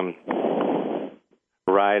seeing him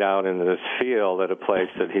ride out into this field at a place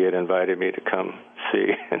that he had invited me to come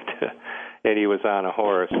see, and he was on a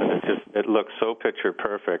horse, and it looked so picture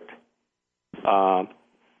perfect.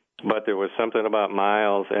 But there was something about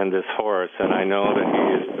Miles and this horse, and I know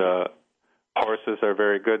that horses are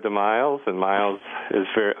very good to Miles, and Miles is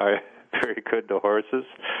very good to horses.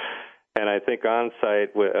 And I think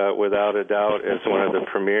Onsite, without a doubt, has one of the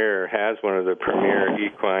premier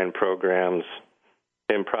equine programs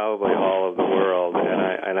in probably all of the world.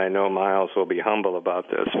 And I know Miles will be humble about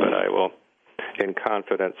this, but I will, in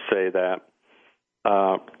confidence, say that.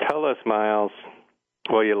 Tell us, Miles.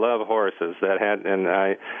 Well, you love horses.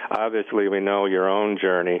 Obviously we know your own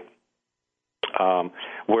journey.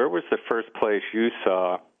 Where was the first place you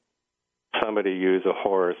saw somebody use a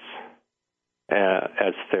horse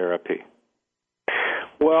as therapy?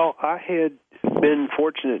 Well, I had been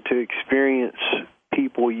fortunate to experience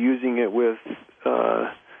people using it with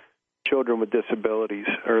children with disabilities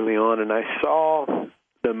early on, and I saw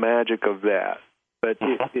the magic of that. But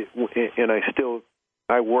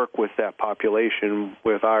I work with that population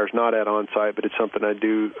with ours, not at Onsite, but it's something I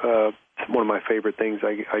do. One of my favorite things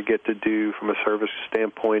I get to do from a service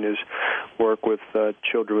standpoint is work with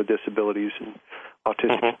children with disabilities and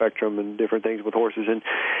autistic spectrum and different things with horses. And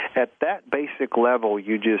at that basic level,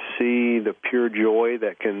 you just see the pure joy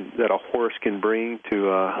that a horse can bring to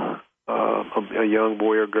a young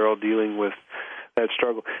boy or girl dealing with that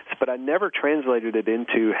struggle. But I never translated it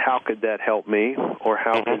into how could that help me or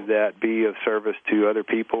how could that be of service to other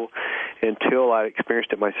people until I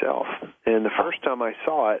experienced it myself. And the first time I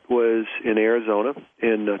saw it was in Arizona,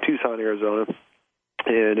 in Tucson, Arizona,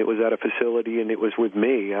 and it was at a facility, and it was with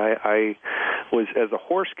me. I was, as a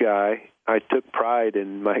horse guy, I took pride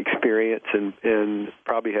in my experience and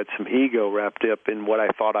probably had some ego wrapped up in what I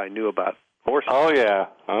thought I knew about horses. Oh, yeah.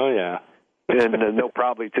 And no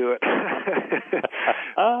probably to it.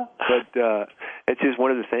 But it's just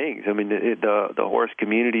one of the things. I mean, the horse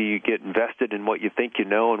community, you get invested in what you think you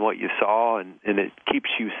know and what you saw, and it keeps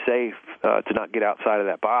you safe to not get outside of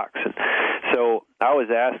that box. And so I was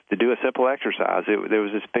asked to do a simple exercise. There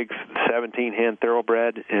was this big 17-hand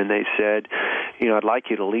thoroughbred, and they said, I'd like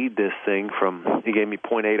you to lead this thing from, he gave me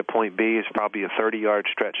point A to point B. It's probably a 30-yard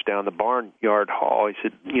stretch down the barnyard hall. He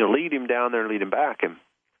said, lead him down there and lead him back.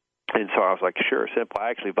 And so I was like, sure, simple.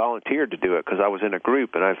 I actually volunteered to do it because I was in a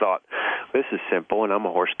group, and I thought, this is simple, and I'm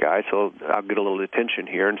a horse guy, so I'll get a little attention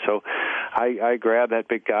here. And so I grabbed that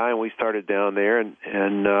big guy, and we started down there, and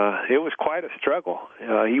it was quite a struggle.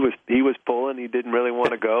 He was pulling. He didn't really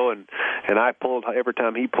want to go, and I pulled. Every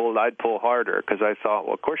time he pulled, I'd pull harder because I thought,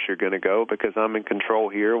 well, of course you're going to go because I'm in control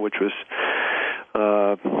here, which was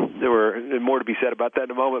there were more to be said about that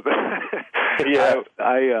in a moment. But yeah,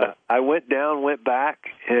 I went down, went back,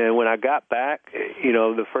 and when I got back,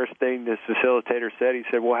 the first thing this facilitator said, he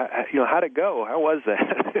said, well, how'd it go? How was that?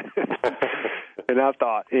 And I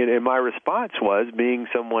thought, and my response was, being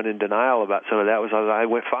someone in denial about some of that, was I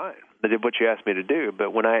went fine. I did what you asked me to do.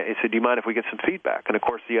 But when I said, do you mind if we get some feedback? And, of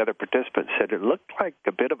course, the other participants said it looked like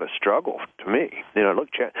a bit of a struggle to me. It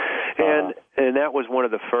looked and that was one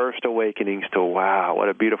of the first awakenings to, wow, what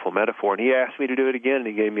a beautiful metaphor. And he asked me to do it again, and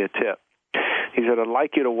he gave me a tip. He said, I'd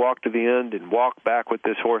like you to walk to the end and walk back with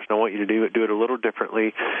this horse, and I want you to do it a little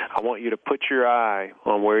differently. I want you to put your eye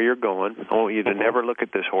on where you're going. I want you to never look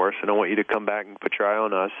at this horse, and I want you to come back and put your eye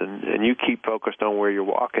on us, and you keep focused on where you're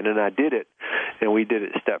walking. And I did it, and we did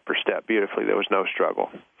it step for step beautifully. There was no struggle.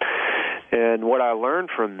 And what I learned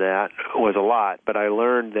from that was a lot, but I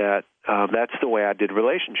learned that that's the way I did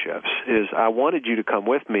relationships, is I wanted you to come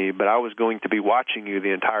with me, but I was going to be watching you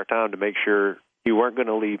the entire time to make sure you weren't going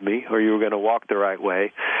to leave me or you were going to walk the right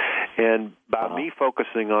way. And by me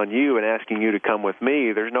focusing on you and asking you to come with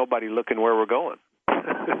me, there's nobody looking where we're going.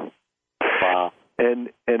 Wow. And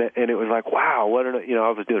it was like, wow,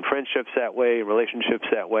 I was doing friendships that way, relationships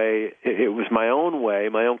that way. It was my own way,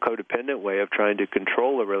 my own codependent way of trying to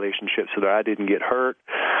control a relationship so that I didn't get hurt.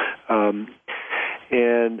 And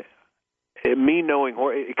me knowing,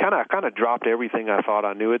 it kind of dropped everything I thought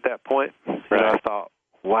I knew at that point. Right. And I thought,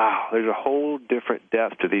 wow, there's a whole different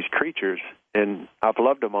depth to these creatures, and I've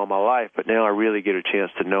loved them all my life, but now I really get a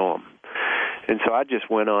chance to know them. And so I just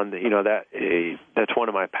went on, that's one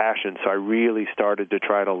of my passions, so I really started to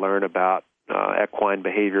try to learn about equine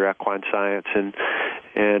behavior, equine science,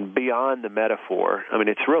 and beyond the metaphor. I mean,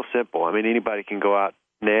 it's real simple. I mean, anybody can go out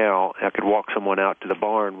now. I could walk someone out to the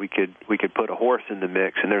barn. We could put a horse in the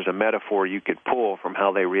mix, and there's a metaphor you could pull from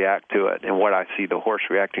how they react to it and what I see the horse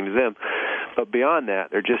reacting to them. But beyond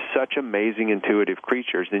that, they're just such amazing, intuitive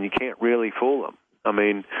creatures, and you can't really fool them. I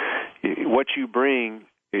mean, what you bring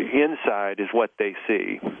inside is what they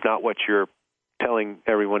see, not what you're telling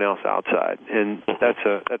everyone else outside, and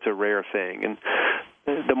that's a rare thing.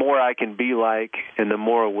 And the more I can be like, and the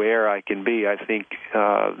more aware I can be, I think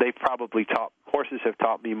horses have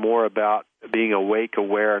taught me more about being awake,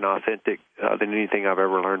 aware, and authentic than anything I've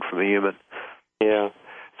ever learned from a human. Yeah.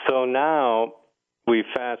 So now we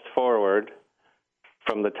fast forward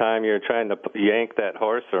from the time you're trying to yank that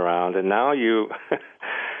horse around, and now you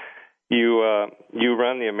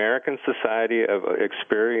run the American Society of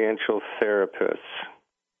Experiential Therapists,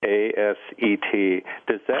 ASET.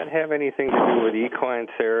 Does that have anything to do with equine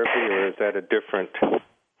therapy, or is that a different?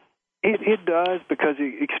 It does, because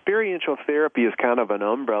experiential therapy is kind of an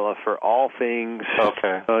umbrella for all things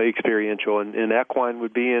experiential, and equine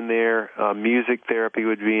would be in there, music therapy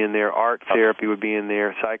would be in there, art therapy would be in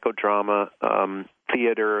there, psychodrama,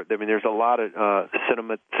 theater. I mean, there's a lot of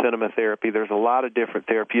cinema therapy. There's a lot of different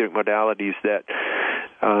therapeutic modalities that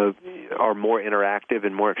are more interactive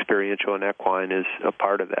and more experiential, and equine is a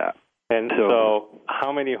part of that. And so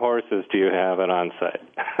how many horses do you have at Onsite?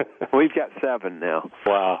 We've got 7 now.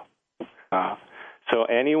 Wow. So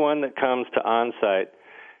anyone that comes to Onsite,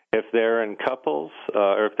 if they're in couples,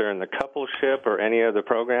 or if they're in the coupleship or any other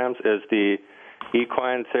programs, is the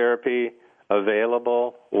equine therapy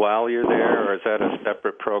available while you're there, or is that a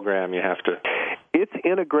separate program you have to? It's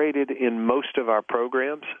integrated in most of our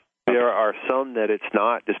programs. There are some that it's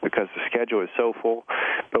not, just because the schedule is so full.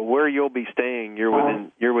 But where you'll be staying, you're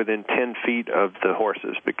within 10 feet of the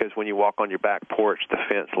horses, because when you walk on your back porch, the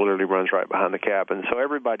fence literally runs right behind the cabin. So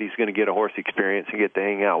everybody's going to get a horse experience and get to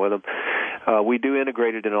hang out with them. We do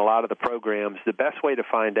integrate it in a lot of the programs. The best way to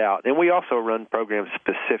find out, and we also run programs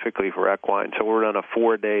specifically for equine. So we're on a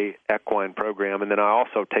 4-day equine program, and then I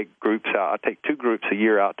also take groups out. I take 2 groups a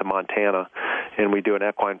year out to Montana, and we do an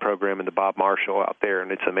equine program in the Bob Marshall out there,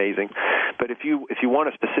 and it's amazing. But if you want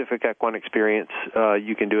a specific equine experience,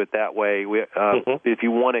 you can do it that way. If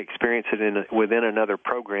you want to experience it within another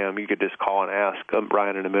program, you could just call and ask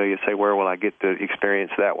Brian and Amelia, say, where will I get to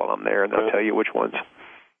experience that while I'm there, and they'll tell you which ones.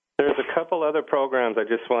 There's a couple other programs I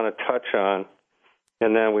just want to touch on,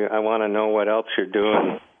 and then I want to know what else you're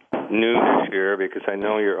doing new this year, because I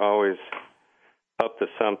know you're always up to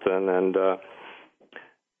something, and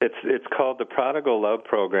it's called the Prodigal Love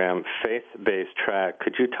Program, faith-based track.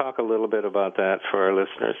 Could you talk a little bit about that for our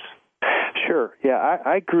listeners? Sure. Yeah,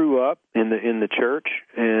 I grew up in the church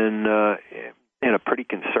and in a pretty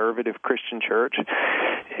conservative Christian church,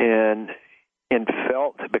 and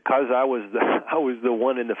felt, because I was the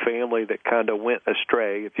one in the family that kind of went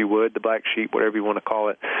astray, if you would, the black sheep, whatever you want to call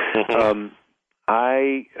it.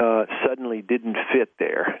 I suddenly didn't fit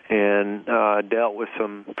there, and dealt with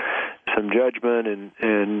some judgment,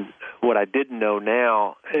 and what I didn't know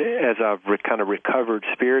now, as I've kind of recovered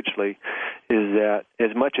spiritually, is that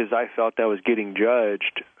as much as I felt I was getting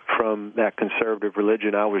judged from that conservative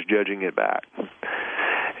religion, I was judging it back.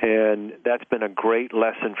 And that's been a great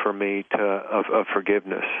lesson for me of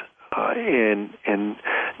forgiveness. And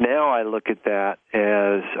now I look at that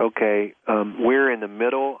as, okay, we're in the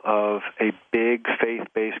middle of a big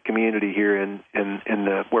faith-based community here in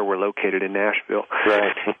where we're located in Nashville.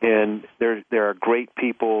 Right. And there are great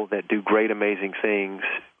people that do great, amazing things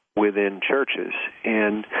within churches.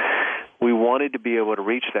 And we wanted to be able to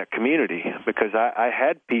reach that community, because I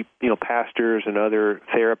had pastors and other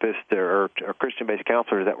therapists or Christian-based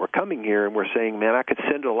counselors that were coming here and were saying, man, I could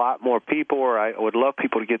send a lot more people, or I would love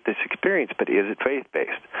people to get this experience, but is it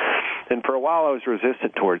faith-based? And for a while I was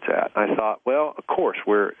resistant towards that. I thought, well, of course,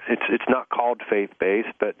 it's not called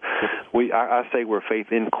faith-based, but I say we're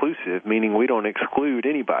faith-inclusive, meaning we don't exclude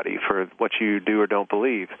anybody for what you do or don't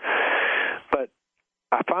believe. But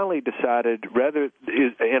I finally decided,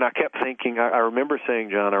 and I kept thinking, I remember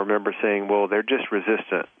saying, well, they're just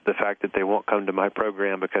resistant, the fact that they won't come to my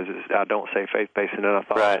program because I don't say faith-based. And then I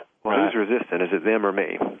thought, who's resistant? Is it them or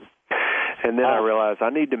me? And then I realized I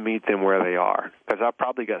need to meet them where they are, because I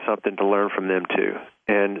probably got something to learn from them too.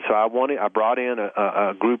 And so I brought in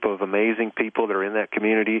a group of amazing people that are in that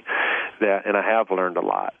community, and I have learned a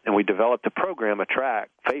lot. And we developed a program, a track,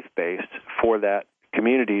 faith-based, for that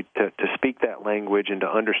community to speak that language and to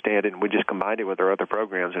understand it, and we just combined it with our other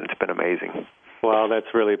programs, and it's been amazing. Well,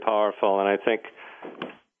 that's really powerful, and I think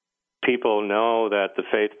people know that the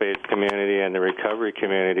faith-based community and the recovery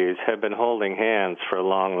communities have been holding hands for a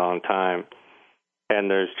long, long time, and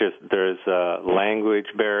there's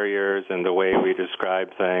language barriers in the way we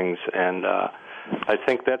describe things, and I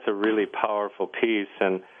think that's a really powerful piece.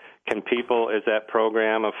 And is that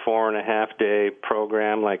program a 4.5-day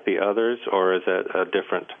program like the others, or is it a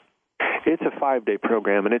different? It's a 5-day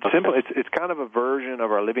program, and it's simple. It's kind of a version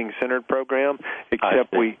of our Living Centered program,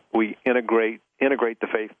 except we integrate the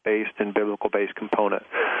faith-based and biblical-based component.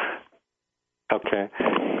 Okay.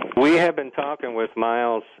 We have been talking with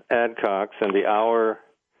Miles Adcox, and the hour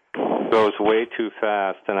goes way too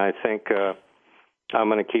fast, and I think I'm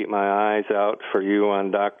going to keep my eyes out for you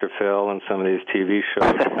on Dr. Phil and some of these TV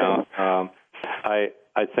shows now.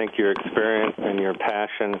 I think your experience and your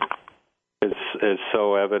passion is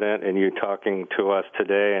so evident in you talking to us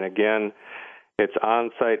today. And again, it's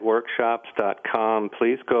onsiteworkshops.com.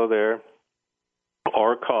 Please go there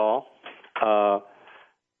or call.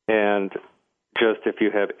 And just if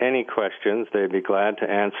you have any questions, they'd be glad to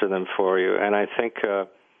answer them for you. And I think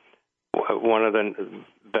one of the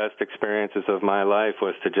best experiences of my life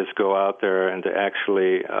was to just go out there and to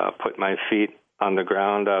actually put my feet on the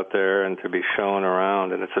ground out there and to be shown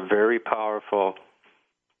around. And it's a very powerful,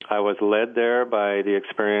 I was led there by the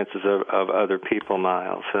experiences of other people,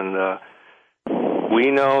 Miles. And we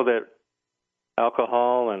know that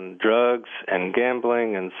alcohol and drugs and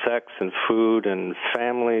gambling and sex and food and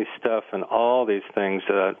family stuff and all these things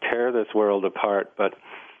tear this world apart. But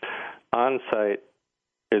Onsite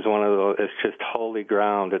is one of those. It's just holy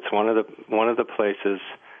ground. It's one of the places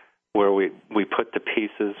where we put the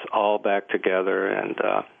pieces all back together, and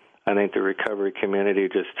I think the recovery community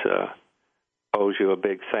just owes you a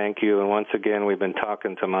big thank you. And once again, we've been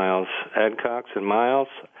talking to Miles Adcox. And Miles,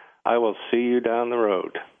 I will see you down the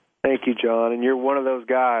road. Thank you, John. And you're one of those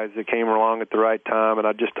guys that came along at the right time, and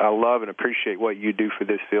I love and appreciate what you do for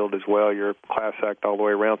this field as well. You're a class act all the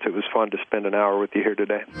way around, so it was fun to spend an hour with you here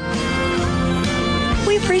today.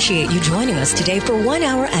 We appreciate you joining us today for 1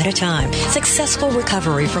 hour at a time. Successful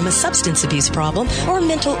recovery from a substance abuse problem or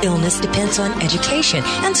mental illness depends on education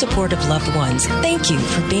and support of loved ones. Thank you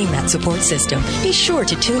for being that support system. Be sure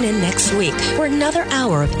to tune in next week for another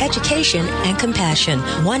hour of education and compassion,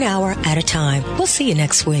 1 hour at a time. We'll see you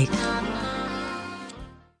next week.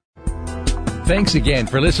 Thanks again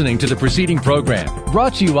for listening to the preceding program,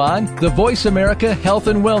 brought to you on the Voice America Health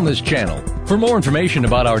and Wellness Channel. For more information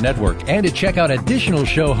about our network and to check out additional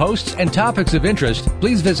show hosts and topics of interest,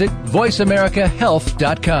 please visit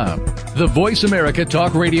voiceamericahealth.com. The Voice America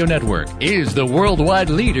Talk Radio Network is the worldwide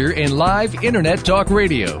leader in live Internet talk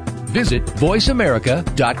radio. visit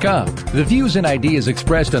voiceamerica.com. The views and ideas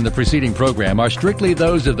expressed on the preceding program are strictly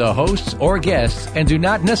those of the hosts or guests and do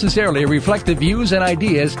not necessarily reflect the views and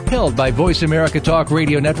ideas held by Voice America Talk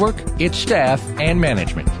Radio Network, its staff, and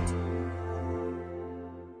management.